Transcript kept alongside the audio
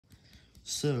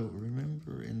So,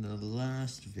 remember in the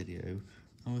last video,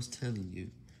 I was telling you,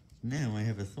 now I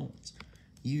have a thought.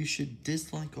 You should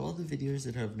dislike all the videos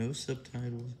that have no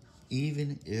subtitles,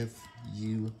 even if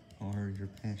you are your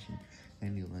passion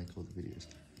and you like all the videos.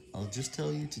 I'll just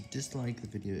tell you to dislike the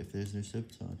video if there's no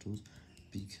subtitles,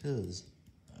 because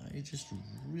I just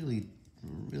really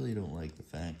don't like the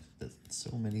fact that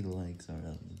so many likes are on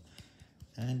them.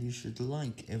 And you should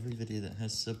like every video that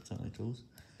has subtitles,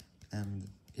 and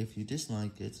if you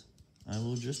dislike it, I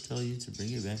will just tell you to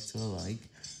bring it back to a like,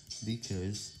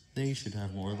 because they should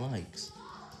have more likes.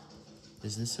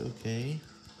 Is this okay?